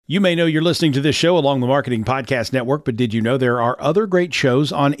You may know you're listening to this show along the Marketing Podcast Network, but did you know there are other great shows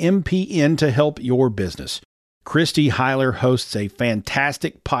on MPN to help your business? Christy Heiler hosts a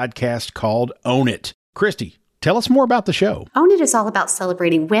fantastic podcast called Own It. Christy, tell us more about the show. Own It is all about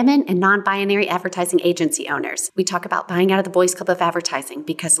celebrating women and non-binary advertising agency owners. We talk about buying out of the Boys Club of Advertising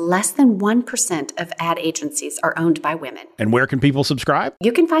because less than 1% of ad agencies are owned by women. And where can people subscribe?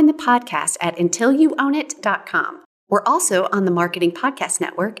 You can find the podcast at untilyouownit.com. We're also on the Marketing Podcast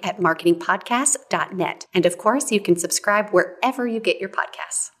Network at marketingpodcast.net. And of course, you can subscribe wherever you get your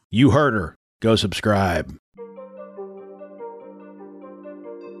podcasts. You heard her. Go subscribe.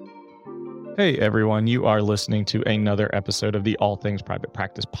 Hey everyone, you are listening to another episode of the All Things Private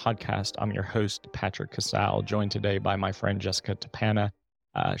Practice podcast. I'm your host, Patrick Casal, joined today by my friend Jessica Tappana.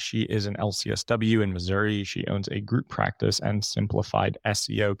 She is an LCSW in Missouri. She owns a group practice and simplified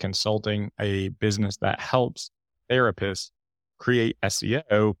SEO consulting, a business that helps therapists create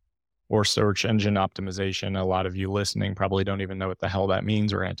SEO or search engine optimization. A lot of you listening probably don't even know what the hell that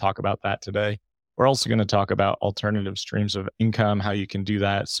means. We're going to talk about that today. We're also going to talk about alternative streams of income, how you can do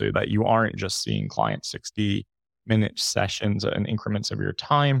that so that you aren't just seeing clients 60-minute sessions and increments of your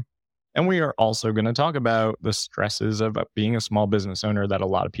time. And we are also going to talk about the stresses of being a small business owner that a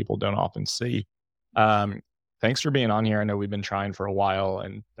lot of people don't often see. Thanks for being on here. I know we've been trying for a while,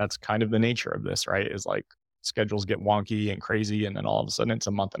 and that's kind of the nature of this, right? Is like schedules get wonky and crazy, and then all of a sudden it's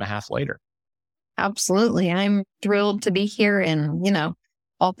a month and a half later. Absolutely. I'm thrilled to be here, and,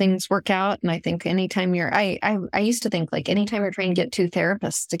 all things work out. And I think anytime I used to think like anytime you're trying to get two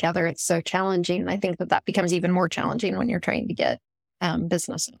therapists together, it's so challenging. And I think that becomes even more challenging when you're trying to get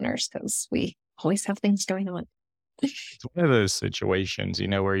business owners, because we always have things going on. It's one of those situations,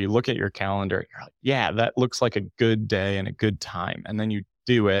 where you look at your calendar and you're like, yeah, that looks like a good day and a good time. And then you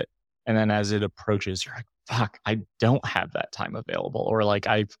do it. And then as it approaches, you're like, fuck, I don't have that time available, or like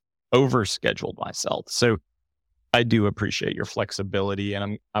I've overscheduled myself. So I do appreciate your flexibility.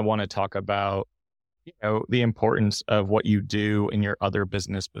 And I want to talk about, the importance of what you do in your other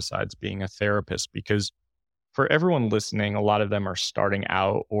business besides being a therapist, because for everyone listening, a lot of them are starting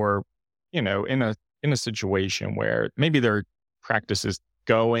out or, in a situation where maybe their practice is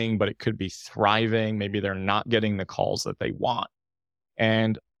going, but it could be thriving. Maybe they're not getting the calls that they want.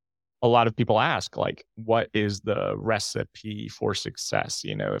 And a lot of people ask, like, what is the recipe for success?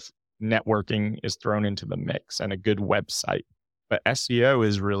 If networking is thrown into the mix and a good website, but SEO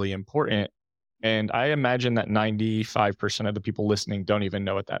is really important. And I imagine that 95% of the people listening don't even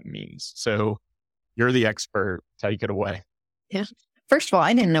know what that means. So you're the expert. Take it away. Yeah. First of all,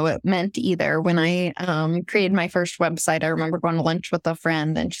 I didn't know what it meant either. When I created my first website, I remember going to lunch with a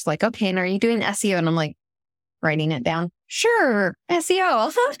friend and she's like, okay, and are you doing SEO? And I'm like, writing it down. Sure,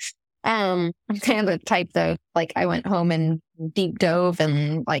 SEO. I'm kind of the type though, like I went home and deep dove,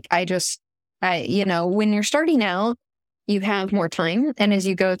 and like when you're starting out, you have more time. And as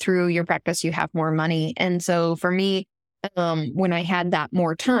you go through your practice, you have more money. And so for me, when I had that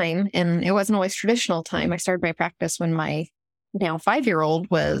more time, and it wasn't always traditional time, I started my practice when my now 5-year-old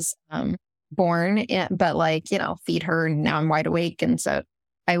was born, but feed her, and now I'm wide awake. And so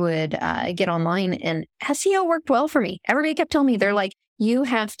I would get online, and SEO worked well for me. Everybody kept telling me, they're like, you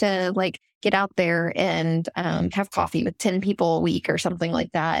have to get out there and have coffee with 10 people a week or something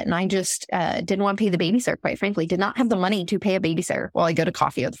like that. And I just didn't want to pay the babysitter, quite frankly, did not have the money to pay a babysitter while I go to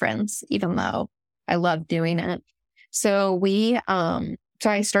coffee with friends, even though I love doing it. So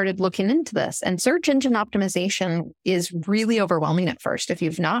I started looking into this, and search engine optimization is really overwhelming at first. If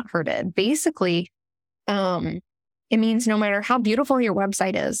you've not heard it, basically, it means no matter how beautiful your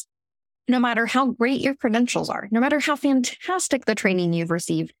website is, no matter how great your credentials are, no matter how fantastic the training you've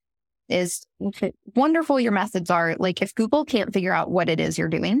received is, wonderful your methods are, like if Google can't figure out what it is you're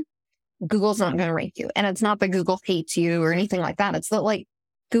doing, Google's not going to rank you. And it's not that Google hates you or anything like that. It's that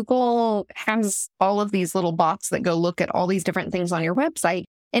Google has all of these little bots that go look at all these different things on your website.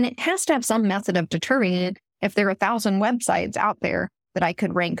 And it has to have some method of determining if there are 1,000 websites out there that I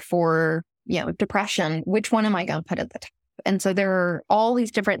could rank for, depression, which one am I going to put at the top? And so there are all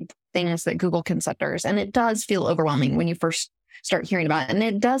these different things that Google considers. And it does feel overwhelming when you first start hearing about it. And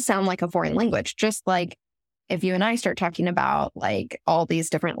it does sound like a foreign language, just like if you and I start talking about all these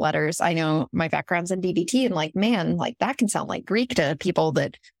different letters. I know my background's in DBT, and man, that can sound like Greek to people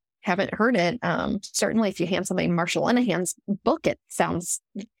that haven't heard it. Certainly if you hand somebody Marshall Linehan's book, it sounds,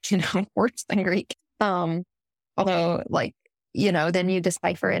 worse than Greek. Although then you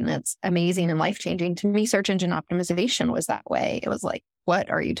decipher it and it's amazing and life-changing. To me, search engine optimization was that way. It was like,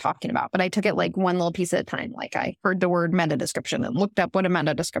 what are you talking about? But I took it one little piece at a time. I heard the word meta description and looked up what a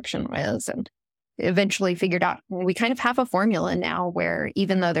meta description was. And eventually figured out we kind of have a formula now where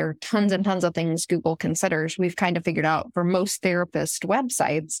even though there are tons and tons of things Google considers, we've kind of figured out for most therapist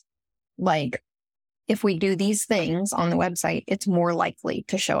websites, like if we do these things on the website, it's more likely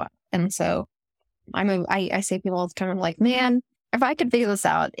to show up. And so I say people all the time, I'm like, man, if I could figure this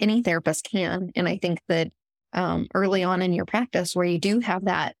out, any therapist can. And I think that early on in your practice where you do have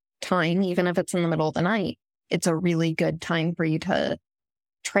that time, even if it's in the middle of the night, it's a really good time for you to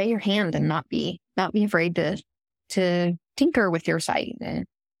try your hand and not be afraid to tinker with your site and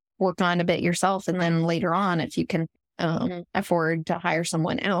work on a bit yourself. And then later on, if you can afford to hire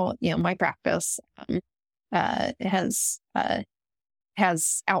someone out, my practice has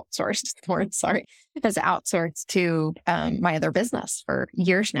outsourced to my other business for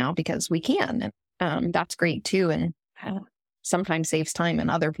years now because we can. And that's great too. And sometimes saves time and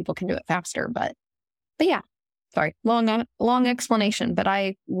other people can do it faster. But yeah, sorry, long explanation, but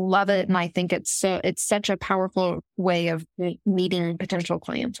I love it. And I think it's such a powerful way of meeting potential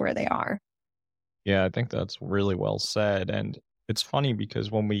clients where they are. Yeah, I think that's really well said. And it's funny because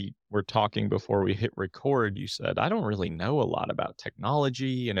when we were talking before we hit record, you said, I don't really know a lot about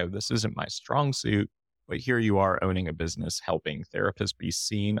technology. This isn't my strong suit, but here you are owning a business, helping therapists be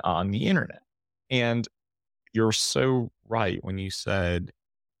seen on the internet. And you're so right when you said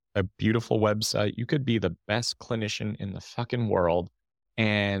a beautiful website, you could be the best clinician in the fucking world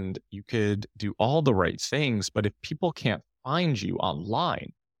and you could do all the right things. But if people can't find you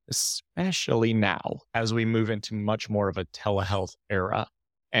online, especially now, as we move into much more of a telehealth era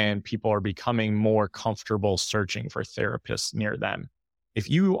and people are becoming more comfortable searching for therapists near them. If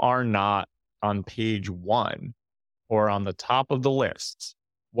you are not on page 1 or on the top of the lists,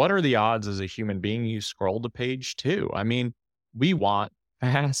 what are the odds as a human being you scroll to page 2? I mean, we want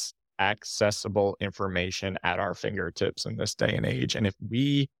fast, accessible information at our fingertips in this day and age. And if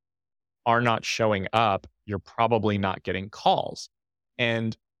we are not showing up, you're probably not getting calls.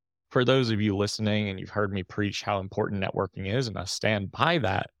 And for those of you listening, and you've heard me preach how important networking is, and I stand by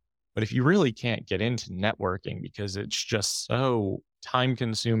that. But if you really can't get into networking because it's just so time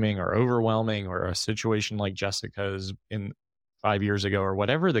consuming or overwhelming, or a situation like Jessica's in 5 years ago, or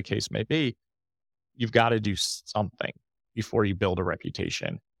whatever the case may be, you've got to do something before you build a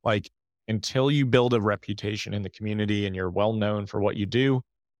reputation. Like, until you build a reputation in the community and you're well known for what you do,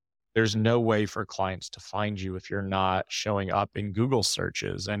 there's no way for clients to find you if you're not showing up in Google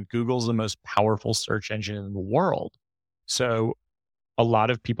searches. And Google's the most powerful search engine in the world. So a lot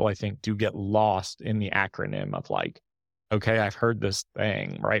of people, I think, do get lost in the acronym of like, okay, I've heard this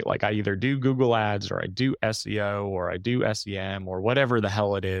thing, right? Like I either do Google ads or I do SEO or I do SEM or whatever the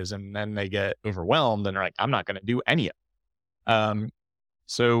hell it is. And then they get overwhelmed and they're like, I'm not going to do any of it.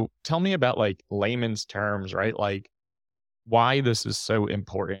 So tell me about like layman's terms, right? Like why this is so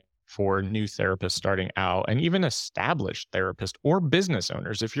important for new therapists starting out and even established therapists or business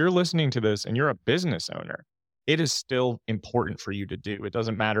owners. If you're listening to this and you're a business owner, it is still important for you to do. It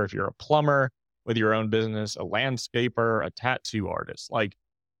doesn't matter if you're a plumber with your own business, a landscaper, a tattoo artist. Like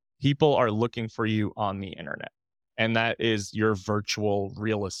people are looking for you on the internet. And that is your virtual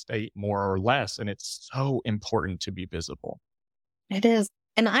real estate, more or less. And it's so important to be visible. It is.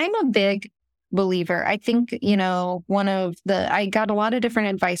 And I'm a big believer. I think, I got a lot of different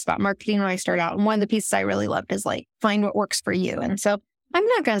advice about marketing when I started out. And one of the pieces I really loved is like, find what works for you. And so I'm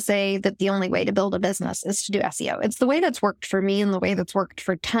not going to say that the only way to build a business is to do SEO. It's the way that's worked for me and the way that's worked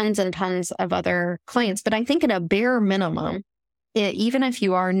for tons and tons of other clients. But I think at a bare minimum, even if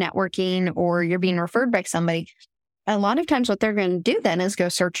you are networking or you're being referred by somebody, a lot of times what they're going to do then is go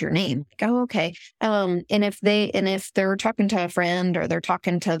search your name. Go, okay. And if they're talking to a friend or they're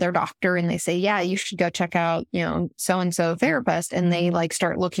talking to their doctor and they say, yeah, you should go check out, so-and-so therapist. And they like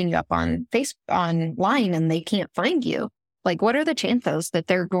start looking you up on Facebook online and they can't find you. Like, what are the chances that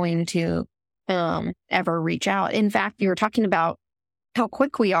they're going to ever reach out? In fact, you were talking about how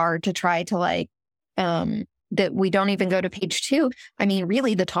quick we are to try to that we don't even go to page 2. I mean,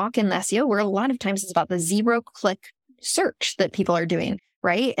 really the talk in the SEO where a lot of times it's about the 0-click search that people are doing,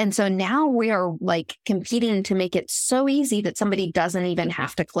 right? And so now we are like competing to make it so easy that somebody doesn't even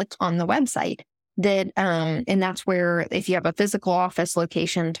have to click on the website. And that's where if you have a physical office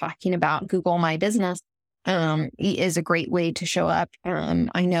location, talking about Google My Business is a great way to show up.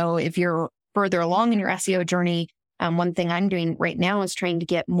 I know if you're further along in your SEO journey, one thing I'm doing right now is trying to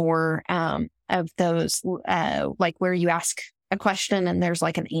get more of those, like where you ask a question and there's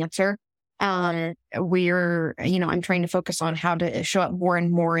like an answer. I'm trying to focus on how to show up more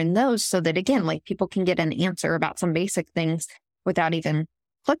and more in those so that, again, like people can get an answer about some basic things without even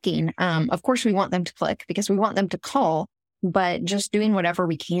clicking. Of course, we want them to click because we want them to call. but just doing whatever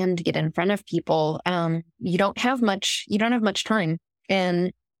we can to get in front of people. You don't have much time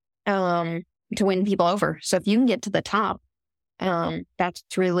and to win people over. So if you can get to the top, that's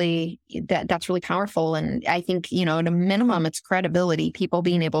really powerful. And I think, at a minimum, it's credibility, people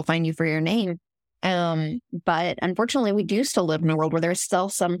being able to find you for your name. But unfortunately, we do still live in a world where there's still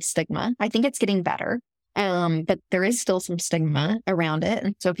some stigma. I think it's getting better, but there is still some stigma around it.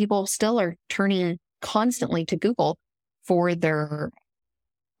 And so people still are turning constantly to Google for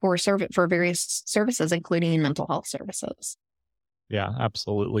various services, including mental health services. Yeah,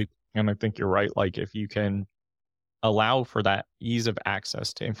 absolutely. And I think you're right. Like if you can allow for that ease of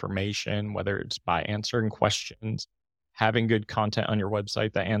access to information, whether it's by answering questions, having good content on your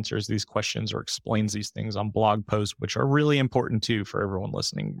website that answers these questions or explains these things on blog posts, which are really important too for everyone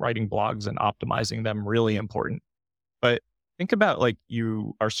listening, writing blogs and optimizing them, really important. But think about like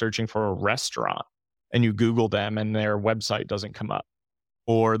you are searching for a restaurant and you Google them and their website doesn't come up,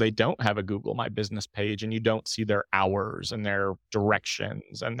 or they don't have a Google My Business page and you don't see their hours and their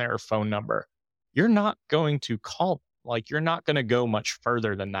directions and their phone number. You're not going to call them. Like you're not going to go much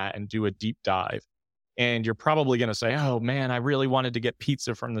further than that and do a deep dive. And you're probably going to say, oh man, I really wanted to get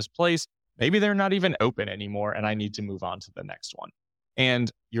pizza from this place. Maybe they're not even open anymore and I need to move on to the next one. And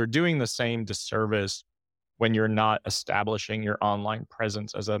you're doing the same disservice when you're not establishing your online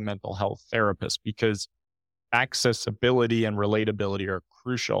presence as a mental health therapist, because accessibility and relatability are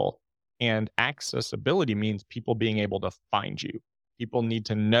crucial. And accessibility means people being able to find you. People need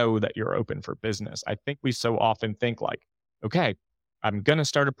to know that you're open for business. I think we so often think like, okay, I'm going to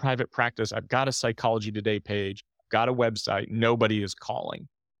start a private practice. I've got a Psychology Today page, I've got a website. Nobody is calling.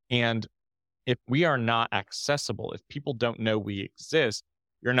 And if we are not accessible, if people don't know we exist,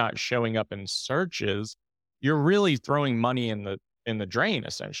 you're not showing up in searches, you're really throwing money in the drain,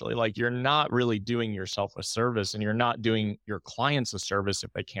 essentially. Like you're not really doing yourself a service and you're not doing your clients a service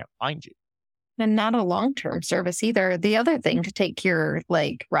if they can't find you. And not a long-term service either. The other thing, to take your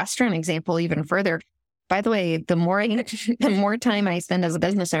restaurant example even further, by the way, the more time I spend as a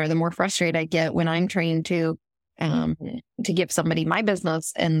business owner, the more frustrated I get when I'm trying to give somebody my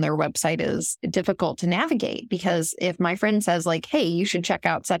business and their website is difficult to navigate. Because if my friend says like, hey, you should check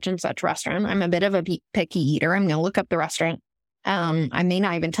out such and such restaurant, I'm a bit of a picky eater. I'm going to look up the restaurant. I may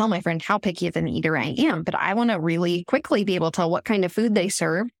not even tell my friend how picky of an eater I am, but I want to really quickly be able to tell what kind of food they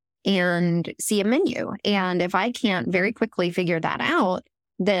serve and see a menu. And if I can't very quickly figure that out,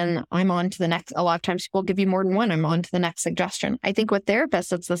 then I'm on to the next. A lot of times people give you more than one. I'm on to the next suggestion. I think with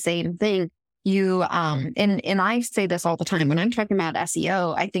therapists, it's the same thing. You, and I say this all the time when I'm talking about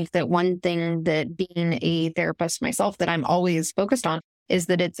SEO, I think that one thing that being a therapist myself that I'm always focused on is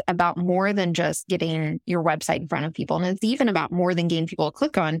that it's about more than just getting your website in front of people. And it's even about more than getting people to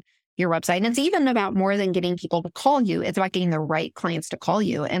click on your website. And it's even about more than getting people to call you. It's about getting the right clients to call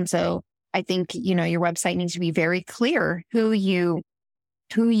you. And so I think, your website needs to be very clear who you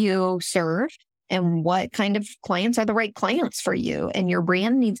serve and what kind of clients are the right clients for you. And your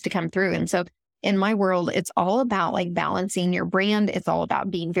brand needs to come through. And so in my world, it's all about balancing your brand. It's all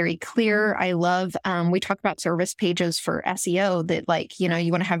about being very clear. I love, we talk about service pages for SEO that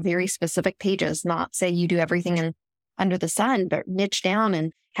you want to have very specific pages, not say you do everything under the sun, but niche down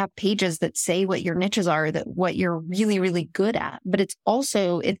and have pages that say what your niches are, that what you're really, really good at. But it's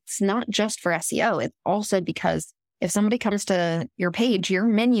not just for SEO. It's also because if somebody comes to your page, your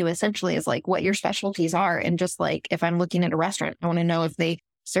menu essentially is what your specialties are. And just if I'm looking at a restaurant, I want to know if they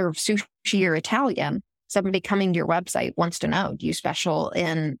serve sushi or Italian. Somebody coming to your website wants to know, do you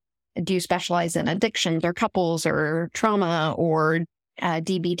specialize in addictions or couples or trauma or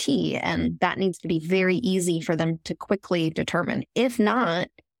DBT? And that needs to be very easy for them to quickly determine. If not,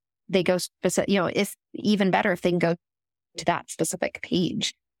 they go specific, if even better, if they can go to that specific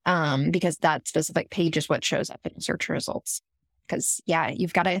page, because that specific page is what shows up in search results. Because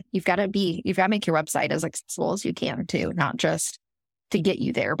you've got to make your website as accessible as you can too, not just to get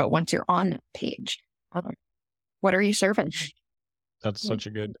you there, but once you're on that page, what are you serving? That's such a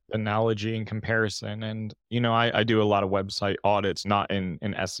good analogy and comparison. And, I do a lot of website audits, not in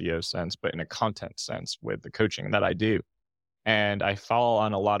an SEO sense, but in a content sense with the coaching that I do. And I fall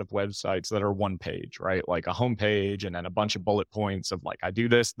on a lot of websites that are one page, right? Like a homepage and then a bunch of bullet points of I do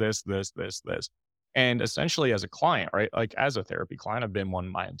this. And essentially as a client, right? As a therapy client, I've been one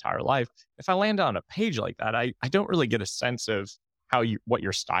my entire life. If I land on a page like that, I don't really get a sense of what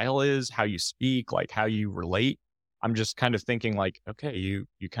your style is, how you speak, how you relate. I'm just kind of thinking okay, you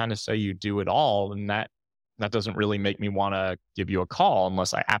kind of say you do it all, and that doesn't really make me want to give you a call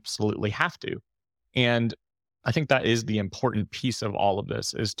unless I absolutely have to. And I think that is the important piece of all of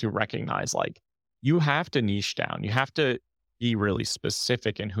this, is to recognize you have to niche down. You have to be really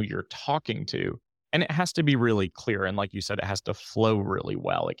specific in who you're talking to. And it has to be really clear. And like you said, it has to flow really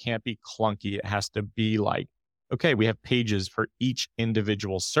well. It can't be clunky. It has to be like, okay, we have pages for each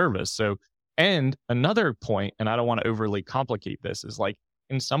individual service. So, and another point, and I don't want to overly complicate this, is like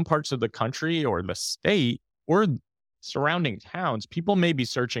in some parts of the country or the state or surrounding towns, people may be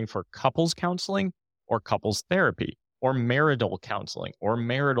searching for couples counseling or couples therapy or marital counseling or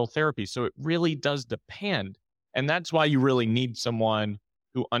marital therapy. So it really does depend. And that's why you really need someone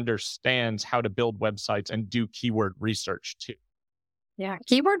who understands how to build websites and do keyword research too. Yeah,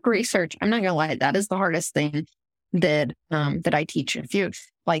 keyword research. I'm not gonna lie, that is the hardest thing that I teach. If you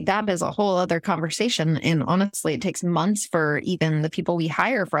like, that is a whole other conversation. And honestly, it takes months for even the people we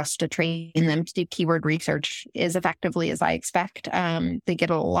hire for us to train them to do keyword research as effectively as I expect. They get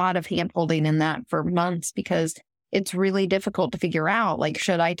a lot of hand holding in that for months because it's really difficult to figure out, like,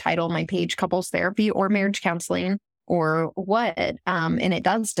 should I title my page couples therapy or marriage counseling or what? And it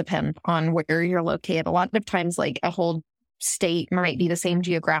does depend on where you're located. A lot of times, like, a whole state might be the same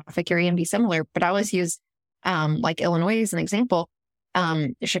geographic area and be similar, but I always use like Illinois as an example.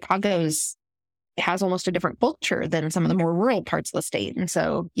 Chicago's has almost a different culture than some of the more rural parts of the state. And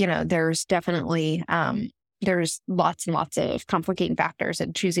so, there's definitely, there's lots and lots of complicating factors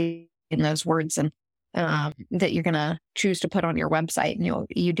in choosing those words and that you're going to choose to put on your website. And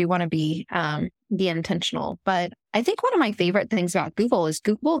you do want to be intentional. But I think one of my favorite things about Google is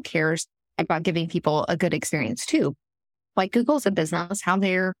Google cares about giving people a good experience too. Like, Google's a business,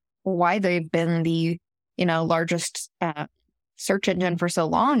 why they've been the, largest search engine for so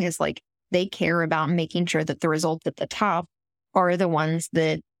long is like, they care about making sure that the results at the top are the ones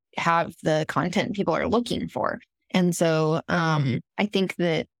that have the content people are looking for. And so I think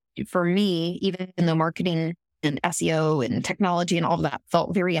that for me, even though marketing and SEO and technology and all of that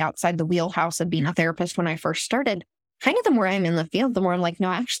felt very outside the wheelhouse of being a therapist when I first started, kind of the more I'm in the field, the more I'm like, no,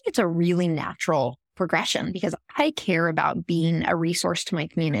 actually, it's a really natural progression because I care about being a resource to my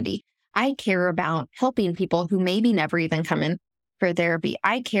community. I care about helping people who maybe never even come in for therapy.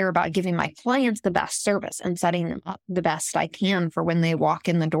 I care about giving my clients the best service and setting them up the best I can for when they walk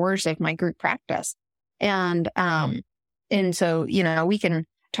in the doors of my group practice. And so, we can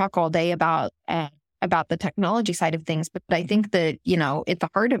talk all day about the technology side of things, but I think that, at the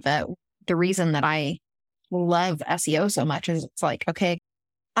heart of it, the reason that I love SEO so much is it's like, okay,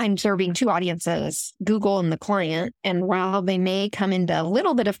 I'm serving two audiences, Google and the client. And while they may come into a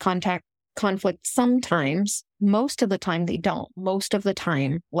little bit of conflict sometimes, most of the time they don't. Most of the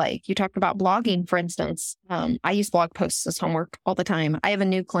time, like you talked about blogging, for instance, I use blog posts as homework all the time. I have a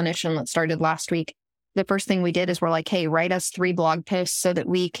new clinician that started last week. The first thing we did is we're like, hey, write us 3 blog posts so that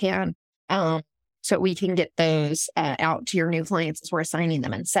we can get those out to your new clients as we're assigning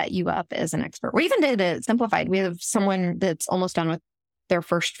them and set you up as an expert. We even did it simplified. We have someone that's almost done with their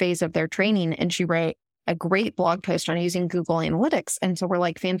first phase of their training, and she wrote a great blog post on using Google Analytics. And so we're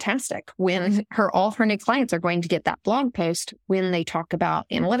like, fantastic. When all her new clients are going to get that blog post when they talk about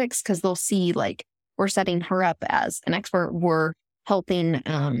analytics, because they'll see like we're setting her up as an expert. We're helping,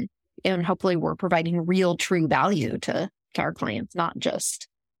 and hopefully we're providing real, true value to our clients, not just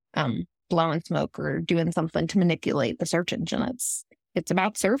blowing smoke or doing something to manipulate the search engine. It's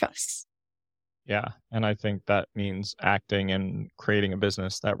about service. Yeah. And I think that means acting and creating a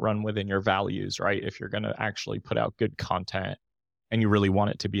business that run within your values, right? If you're going to actually put out good content and you really want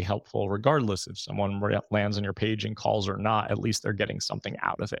it to be helpful, regardless if someone lands on your page and calls or not, at least they're getting something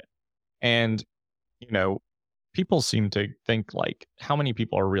out of it. And, people seem to think like, how many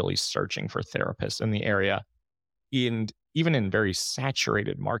people are really searching for therapists in the area? And even in very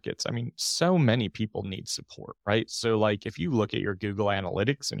saturated markets, I mean, so many people need support, right? So like if you look at your Google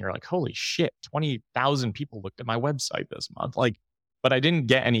Analytics and you're like, holy shit, 20,000 people looked at my website this month, like, but I didn't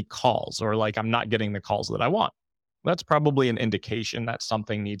get any calls, or like I'm not getting the calls that I want. That's probably an indication that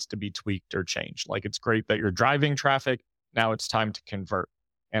something needs to be tweaked or changed. Like, it's great that you're driving traffic. Now it's time to convert.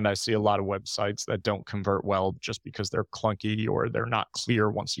 And I see a lot of websites that don't convert well just because they're clunky or they're not clear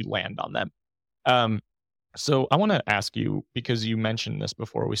once you land on them. So I want to ask you, because you mentioned this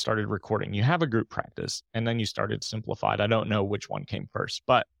before we started recording, you have a group practice and then you started Simplified. I don't know which one came first,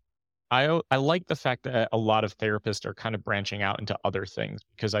 but I like the fact that a lot of therapists are kind of branching out into other things,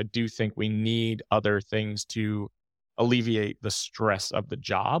 because I do think we need other things to alleviate the stress of the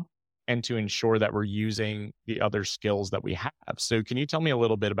job and to ensure that we're using the other skills that we have. So can you tell me a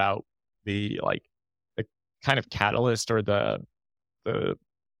little bit about the kind of catalyst or the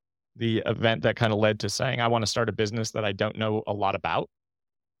event that kind of led to saying, I want to start a business that I don't know a lot about?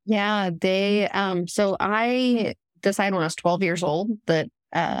 Yeah, so I decided when I was 12 years old that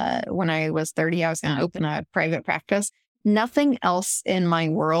when I was 30, I was going to open a private practice. nothing else in my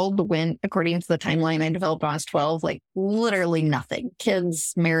world went according to the timeline I developed when I was 12, like literally nothing.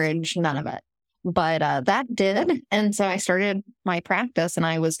 Kids, marriage, none of it. But that did. And so I started my practice and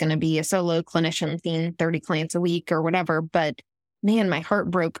I was going to be a solo clinician seeing 30 clients a week or whatever. But man, my heart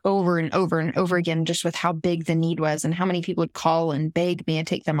broke over and over and over again, just with how big the need was and how many people would call and beg me to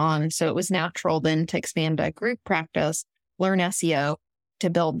take them on. So it was natural then to expand a group practice, learn SEO, to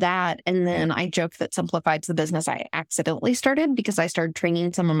build that. And then I joke that Simplified's the business I accidentally started because I started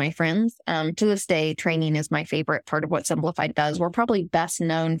training some of my friends. To this day, training is my favorite part of what Simplified does. We're probably best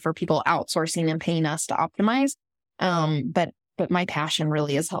known for people outsourcing and paying us to optimize. But my passion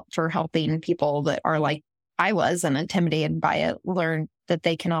really is for helping people that are like I was and intimidated by it, learn that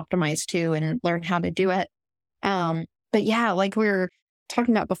they can optimize too and learn how to do it. But yeah, like we were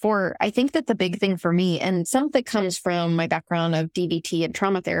talking about before, I think that the big thing for me, and some of it comes from my background of DBT and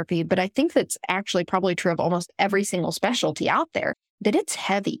trauma therapy, but I think that's actually probably true of almost every single specialty out there, that it's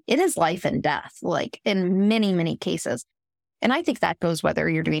heavy. It is life and death, like in many, many cases. And I think that goes whether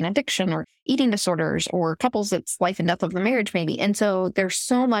you're doing addiction or eating disorders or couples, it's life and death of the marriage maybe. And so there's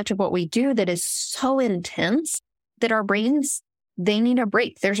so much of what we do that is so intense that our brains, they need a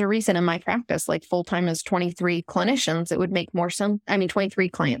break. There's a reason in my practice, like full-time is 23 clinicians, it would make more sense. 23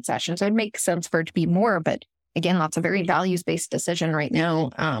 client sessions. It would make sense for it to be more. But again, that's a very values-based decision right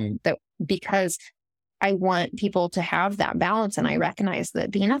now, that because I want people to have that balance. And I recognize that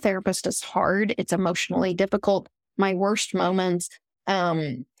being a therapist is hard. It's emotionally difficult. My worst moments,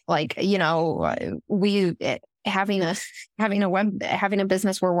 having a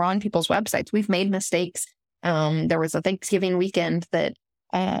business where we're on people's websites, we've made mistakes. There was a Thanksgiving weekend that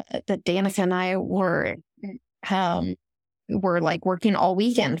Danica and I were like working all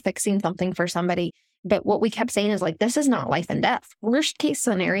weekend fixing something for somebody. But what we kept saying is like, this is not life and death. Worst case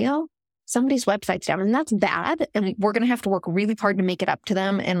scenario, somebody's website's down and that's bad. And we're going to have to work really hard to make it up to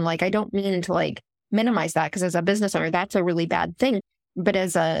them. And like, I don't mean to like minimize that because as a business owner, that's a really bad thing. But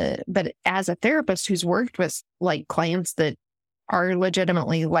as a therapist who's worked with like clients that are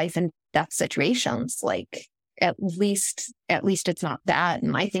legitimately life and death situations, like at least it's not that.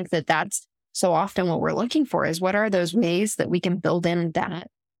 And I think that that's so often what we're looking for is what are those ways that we can build in that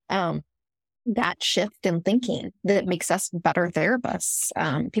shift in thinking that makes us better therapists.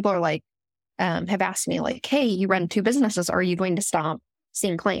 People are like, have asked me like, hey, you run 2 businesses. Are you going to stop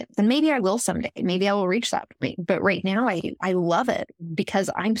seeing clients? And maybe I will someday. Maybe I will reach that point. But right now I love it because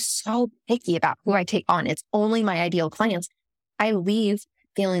I'm so picky about who I take on. It's only my ideal clients. I leave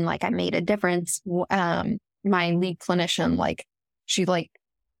feeling like I made a difference. My lead clinician, like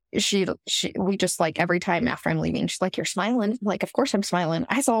we just like every time after I'm leaving, she's like, you're smiling. I'm like, of course I'm smiling.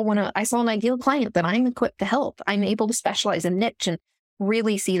 I saw an ideal client that I'm equipped to help. I'm able to specialize in niche and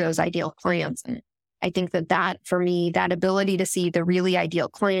really see those ideal clients. And I think that for me, that ability to see the really ideal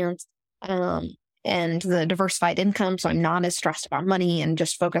clients, and the diversified income. So I'm not as stressed about money and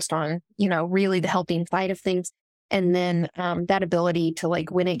just focused on, really the helping side of things. And then, that ability to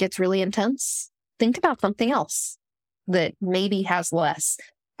like, when it gets really intense, think about something else that maybe has less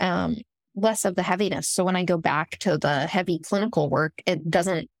of the heaviness. So when I go back to the heavy clinical work, it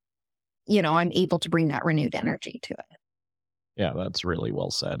doesn't, I'm able to bring that renewed energy to it. Yeah, that's really well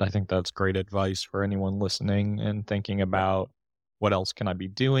said. I think that's great advice for anyone listening and thinking about what else can I be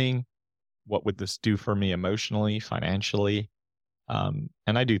doing? What would this do for me emotionally, financially? And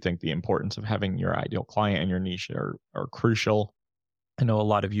I do think the importance of having your ideal client and your niche are crucial. I know a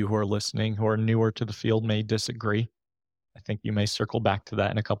lot of you who are listening who are newer to the field may disagree. I think you may circle back to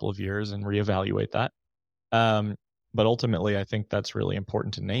that in a couple of years and reevaluate that. But ultimately, I think that's really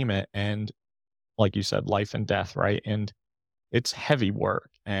important to name it. And like you said, life and death, right? And it's heavy work.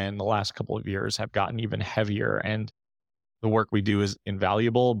 And the last couple of years have gotten even heavier. And the work we do is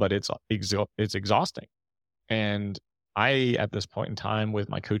invaluable, but it's exhausting. And I, at this point in time with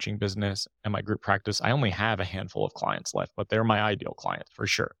my coaching business and my group practice, I only have a handful of clients left, but they're my ideal clients for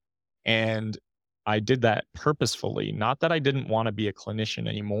sure. And I did that purposefully, not that I didn't want to be a clinician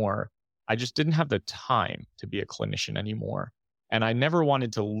anymore. I just didn't have the time to be a clinician anymore. And I never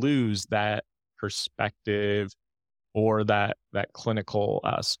wanted to lose that perspective or that clinical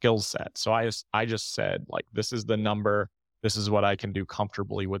skill set. So I just said, like, this is the number. This is what I can do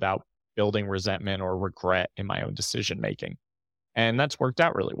comfortably without building resentment or regret in my own decision making. And that's worked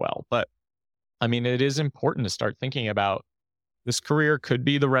out really well. But I mean, it is important to start thinking about this career could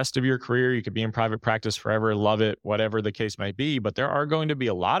be the rest of your career. You could be in private practice forever, love it, whatever the case might be. But there are going to be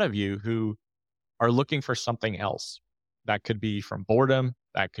a lot of you who are looking for something else. That could be from boredom.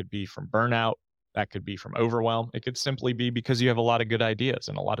 That could be from burnout. That could be from overwhelm. It could simply be because you have a lot of good ideas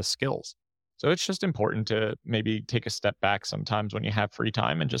and a lot of skills. So it's just important to maybe take a step back sometimes when you have free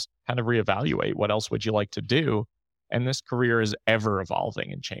time and just kind of reevaluate what else would you like to do. And this career is ever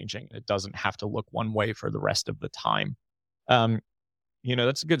evolving and changing. It doesn't have to look one way for the rest of the time. Um,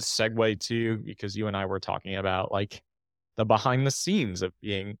 that's a good segue too, because you and I were talking about like the behind the scenes of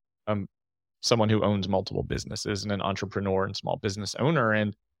being someone who owns multiple businesses and an entrepreneur and small business owner.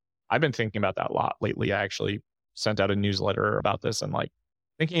 And I've been thinking about that a lot lately. I actually sent out a newsletter about this and like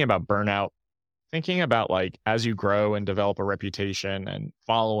thinking about burnout, thinking about like as you grow and develop a reputation and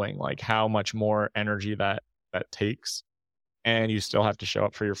following, like how much more energy that takes. And you still have to show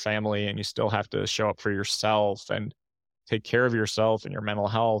up for your family and you still have to show up for yourself and take care of yourself and your mental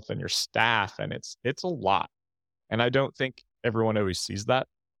health and your staff. And it's a lot. And I don't think everyone always sees that.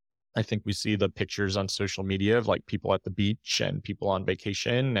 I think we see the pictures on social media of like people at the beach and people on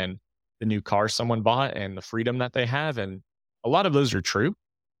vacation and the new car someone bought and the freedom that they have. And a lot of those are true,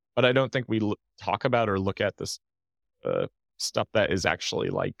 but I don't think we talk about or look at this stuff that is actually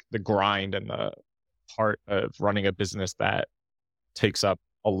like the grind and the part of running a business that takes up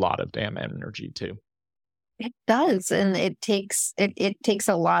a lot of damn energy too. It does. And it takes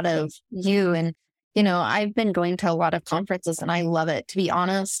a lot of you. And, I've been going to a lot of conferences and I love it. To be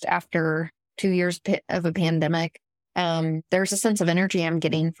honest, after 2 years of a pandemic, there's a sense of energy I'm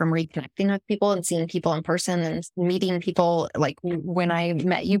getting from reconnecting with people and seeing people in person and meeting people. Like when I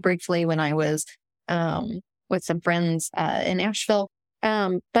met you briefly, when I was with some friends in Nashville.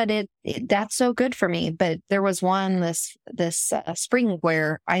 But that's so good for me. But there was one this spring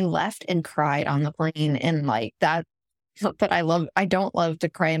where I left and cried on the plane, and like that. But I don't love to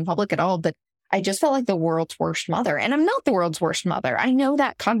cry in public at all. But I just felt like the world's worst mother, and I'm not the world's worst mother. I know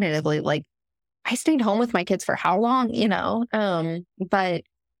that cognitively. Like I stayed home with my kids for how long, But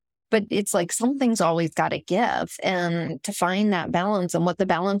it's like something's always got to give, and to find that balance and what the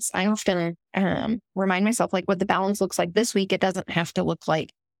balance, I often remind myself like what the balance looks like this week. It doesn't have to look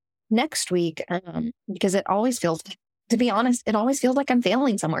like next week because it always feels, to be honest, it always feels like I'm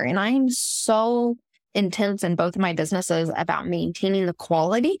failing somewhere. And I'm so intense in both of my businesses about maintaining the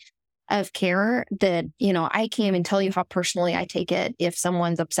quality of care that, I can't even tell you how personally I take it if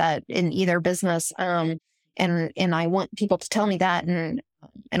someone's upset in either business. And I want people to tell me that, and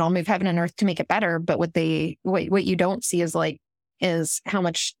I'll move heaven and earth to make it better. But what you don't see is how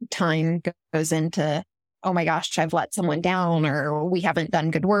much time goes into, oh my gosh, I've let someone down, or we haven't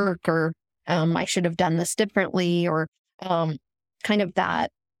done good work, or I should have done this differently, or kind of that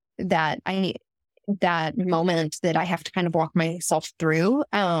moment that I have to kind of walk myself through.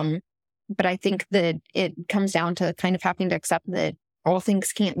 But I think that it comes down to kind of having to accept that all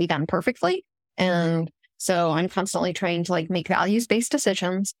things can't be done perfectly. And so I'm constantly trying to like make values-based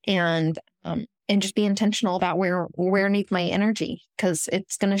decisions and just be intentional about where I need my energy, because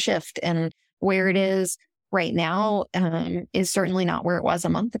it's going to shift. And where it is right now is certainly not where it was a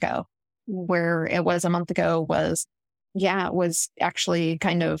month ago. Where it was a month ago was actually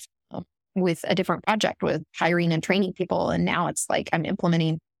kind of with a different project with hiring and training people. And now it's like I'm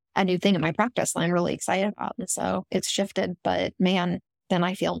implementing a new thing in my practice that I'm really excited about. And so it's shifted, but man, then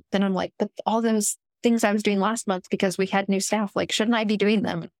I'm like, but all those things I was doing last month because we had new staff, like, shouldn't I be doing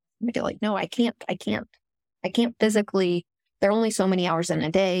them? I feel like, no, I can't physically. There are only so many hours in a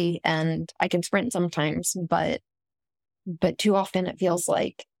day, and I can sprint sometimes, but too often it feels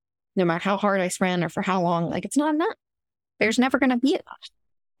like no matter how hard I sprint or for how long, like it's not enough. There's never going to be enough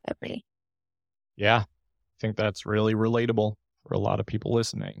of me. Yeah, I think that's really relatable for a lot of people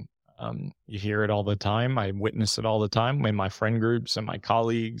listening. You hear it all the time. I witness it all the time in my friend groups and my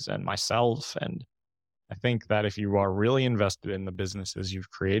colleagues and myself. And I think that if you are really invested in the businesses you've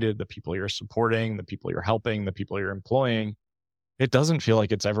created, the people you're supporting, the people you're helping, the people you're employing, it doesn't feel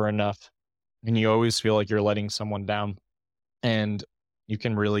like it's ever enough. And you always feel like you're letting someone down. And you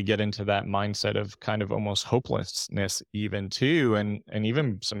can really get into that mindset of kind of almost hopelessness even too, and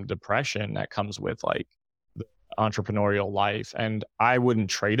even some depression that comes with like the entrepreneurial life. And I wouldn't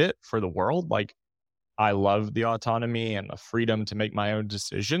trade it for the world. Like I love the autonomy and the freedom to make my own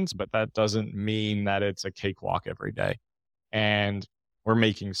decisions, but that doesn't mean that it's a cakewalk every day. And we're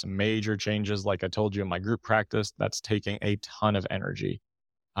making some major changes. Like I told you in my group practice, that's taking a ton of energy.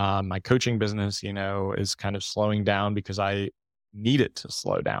 My coaching business, is kind of slowing down because I need it to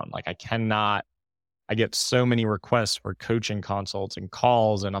slow down. Like I get so many requests for coaching consults and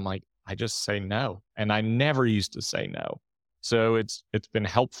calls, and I'm like, I just say no. And I never used to say no. So it's been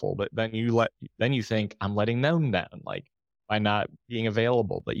helpful, but then you think I'm letting them down, like by not being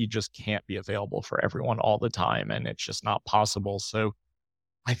available, but you just can't be available for everyone all the time. And it's just not possible. So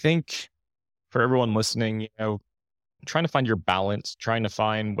I think for everyone listening, trying to find your balance, trying to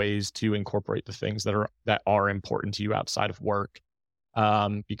find ways to incorporate the things that are important to you outside of work.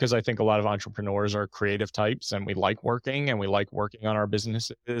 Because I think a lot of entrepreneurs are creative types and we like working on our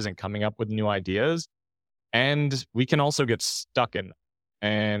businesses and coming up with new ideas. And we can also get stuck in them.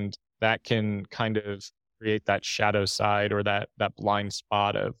 And that can kind of create that shadow side or that blind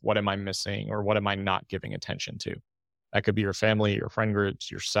spot of what am I missing or what am I not giving attention to? That could be your family, your friend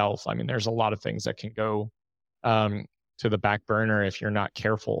groups, yourself. I mean, there's a lot of things that can go to the back burner if you're not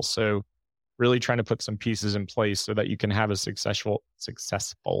careful. So really trying to put some pieces in place so that you can have a successful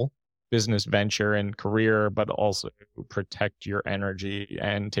business venture and career, but also protect your energy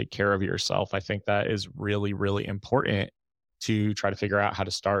and take care of yourself. I think that is really, really important to try to figure out how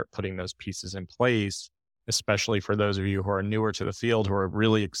to start putting those pieces in place, especially for those of you who are newer to the field, who are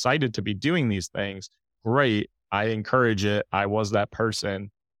really excited to be doing these things. Great. I encourage it. I was that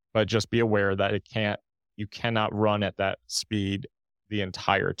person, but just be aware that you cannot run at that speed the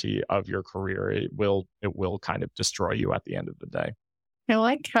entirety of your career. It will kind of destroy you at the end of the day. I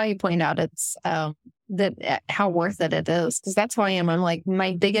like how you point out it's how worth it is, because that's who I am. I'm like,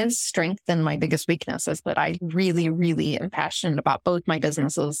 my biggest strength and my biggest weakness is that I really, really am passionate about both my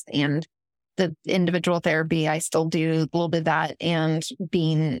businesses and the individual therapy. I still do a little bit of that, and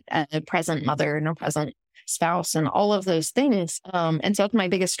being a present mother and a present spouse and all of those things. And so it's my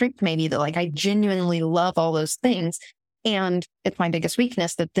biggest strength, maybe, that like I genuinely love all those things. And it's my biggest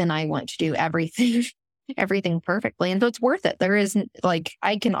weakness that then I want to do everything perfectly. And so it's worth it. There isn't, like,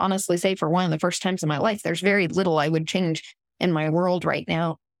 I can honestly say for one of the first times in my life, there's very little I would change in my world right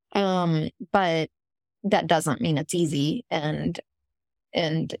now. But that doesn't mean it's easy. And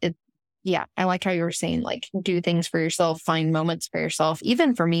it, yeah, I like how you were saying, like, do things for yourself, find moments for yourself.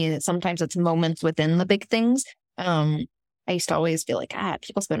 Even for me, sometimes it's moments within the big things. I used to always feel like,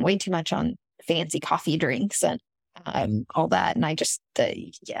 people spend way too much on fancy coffee drinks and all that. And I just,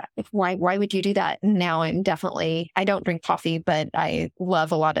 why would you do that? And now I don't drink coffee, but I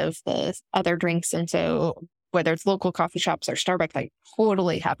love a lot of the other drinks. And so whether it's local coffee shops or Starbucks, I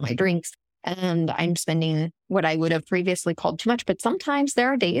totally have my drinks. And I'm spending what I would have previously called too much. But sometimes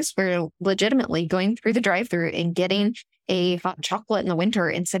there are days where legitimately going through the drive-thru and getting a hot chocolate in the winter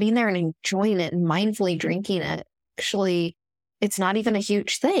and sitting there and enjoying it and mindfully drinking it, actually, it's not even a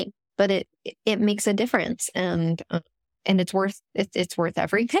huge thing, but it makes a difference. And it's worth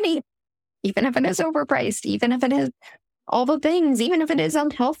every penny, even if it is overpriced, even if it is all the things, even if it is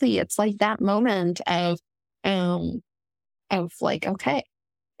unhealthy. It's like that moment of like, okay,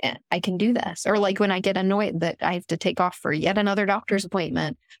 I can do this. Or like when I get annoyed that I have to take off for yet another doctor's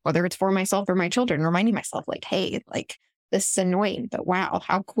appointment, whether it's for myself or my children, reminding myself like, hey, like, this is annoying, but wow,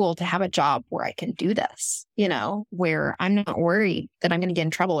 how cool to have a job where I can do this, where I'm not worried that I'm going to get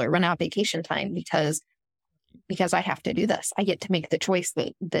in trouble or run out vacation time because I have to do this. I get to make the choice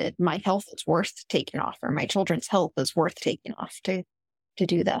that my health is worth taking off, or my children's health is worth taking off to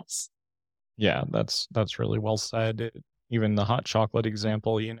do this. Yeah, that's really well said. Even the hot chocolate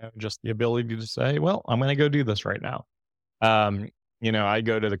example, just the ability to say, well, I'm going to go do this right now. I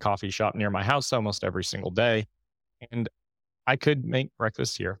go to the coffee shop near my house almost every single day, and I could make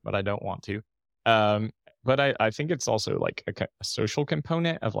breakfast here, but I don't want to. But I think it's also like a social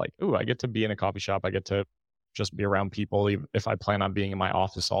component of like, I get to be in a coffee shop. I get to just be around people if I plan on being in my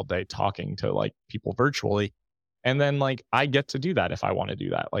office all day talking to like people virtually. And then like, I get to do that if I want to do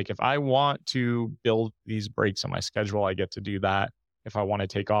that. Like if I want to build these breaks in my schedule, I get to do that. If I want to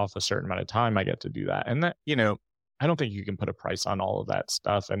take off a certain amount of time, I get to do that. And that, I don't think you can put a price on all of that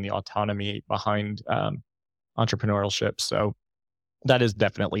stuff and the autonomy behind entrepreneurship. So that is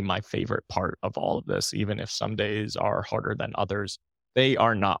definitely my favorite part of all of this. Even if some days are harder than others, they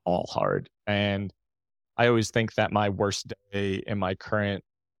are not all hard. And I always think that my worst day in my current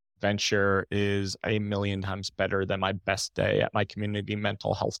venture is a million times better than my best day at my community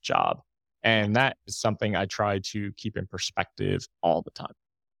mental health job. And that is something I try to keep in perspective all the time.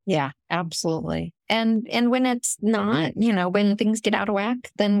 Yeah, absolutely. And when it's not, when things get out of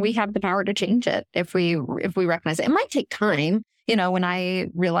whack, then we have the power to change it if we recognize it. It might take time. When I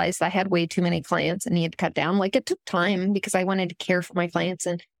realized I had way too many clients and needed to cut down, like it took time because I wanted to care for my clients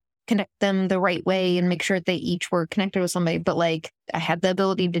and connect them the right way and make sure they each were connected with somebody. But like I had the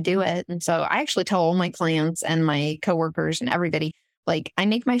ability to do it. And so I actually tell all my clients and my coworkers and everybody, like I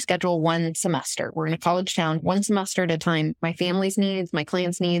make my schedule one semester. We're in a college town, one semester at a time. My family's needs, my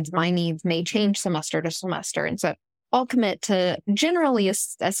clients' needs, my needs may change semester to semester. And so I'll commit to generally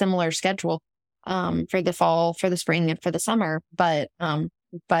a similar schedule for the fall, for the spring, and for the summer. But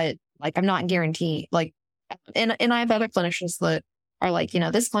like I'm not guaranteed. Like, and I have other clinicians that are like,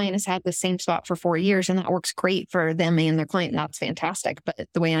 this client has had the same spot for 4 years and that works great for them and their client. And that's fantastic. But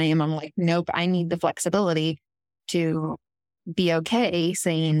the way I am, I'm like, nope, I need the flexibility to be okay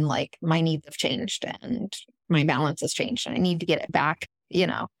saying like my needs have changed and my balance has changed and I need to get it back,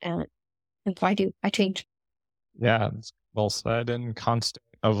 and so I change. Yeah, it's well said. And constant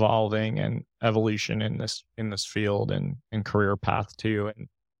evolving and evolution in this field and career path too. And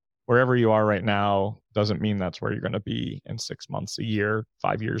wherever you are right now doesn't mean that's where you're going to be in 6 months, a year,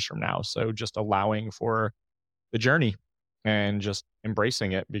 5 years from now. So just allowing for the journey and just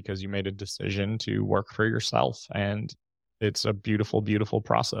embracing it because you made a decision to work for yourself. And it's a beautiful, beautiful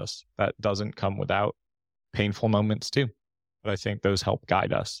process that doesn't come without painful moments too. But I think those help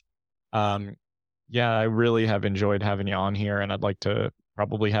guide us. Yeah, I really have enjoyed having you on here. And I'd like to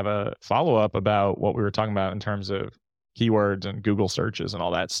probably have a follow-up about what we were talking about in terms of keywords and Google searches and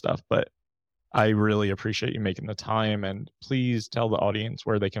all that stuff. But I really appreciate you making the time. And please tell the audience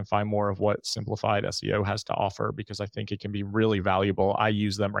where they can find more of what Simplified SEO has to offer, because I think it can be really valuable. I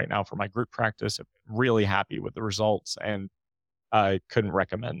use them right now for my group practice. I'm really happy with the results and I couldn't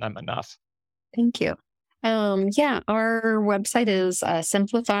recommend them enough. Thank you. Our website is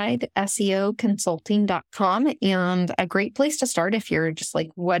simplifiedseoconsulting.com, and a great place to start if you're just like,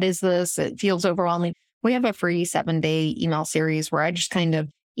 what is this? It feels overwhelming. We have a free 7-day email series where I just kind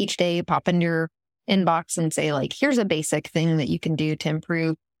of each day pop into your inbox and say like, here's a basic thing that you can do to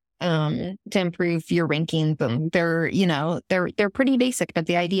improve your rankings. And they're pretty basic, but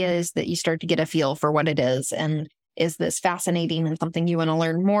the idea is that you start to get a feel for what it is. And is this fascinating and something you want to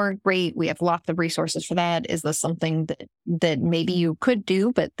learn more? Great. We have lots of resources for that. Is this something that maybe you could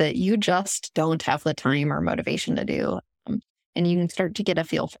do, but that you just don't have the time or motivation to do? And you can start to get a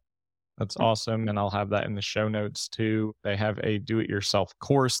feel for. That's awesome. And I'll have that in the show notes too. They have a do-it-yourself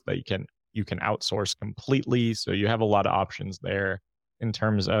course that you can outsource completely. So you have a lot of options there in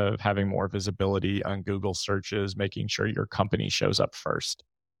terms of having more visibility on Google searches, making sure your company shows up first.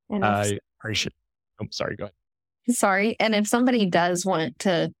 I appreciate. Oh, sorry, go ahead. Sorry. And if somebody does want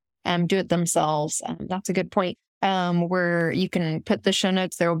to do it themselves, that's a good point. Where you can put the show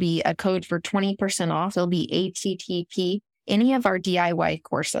notes, there will be a code for 20% off. It'll be ATTP, any of our DIY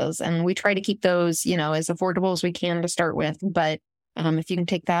courses. And we try to keep those, as affordable as we can to start with. But if you can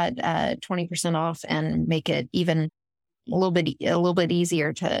take that 20% off and make it even a little bit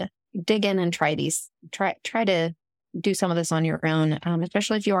easier to dig in and try to do some of this on your own,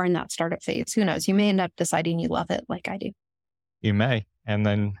 especially if you are in that startup phase. Who knows? You may end up deciding you love it like I do. You may. And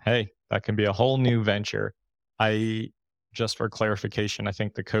then, hey, that can be a whole new venture. Just for clarification, I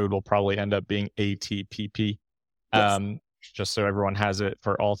think the code will probably end up being ATPP, yes. Just so everyone has it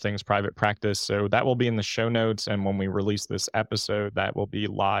for all things private practice. So that will be in the show notes. And when we release this episode, that will be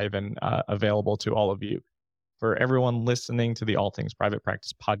live and available to all of you. For everyone listening to the All Things Private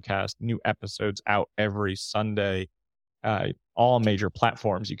Practice podcast, new episodes out every Sunday. All major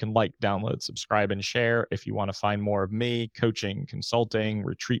platforms. You can like, download, subscribe, and share. If you want to find more of me, coaching, consulting,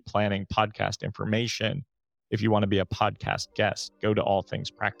 retreat planning, podcast information. If you want to be a podcast guest, go to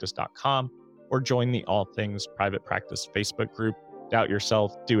allthingspractice.com or join the All Things Private Practice Facebook group. Doubt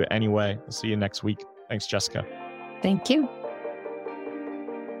yourself, do it anyway. We'll see you next week. Thanks, Jessica. Thank you.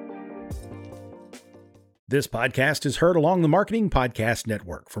 This podcast is heard along the Marketing Podcast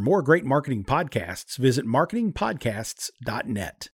Network. For more great marketing podcasts, visit marketingpodcasts.net.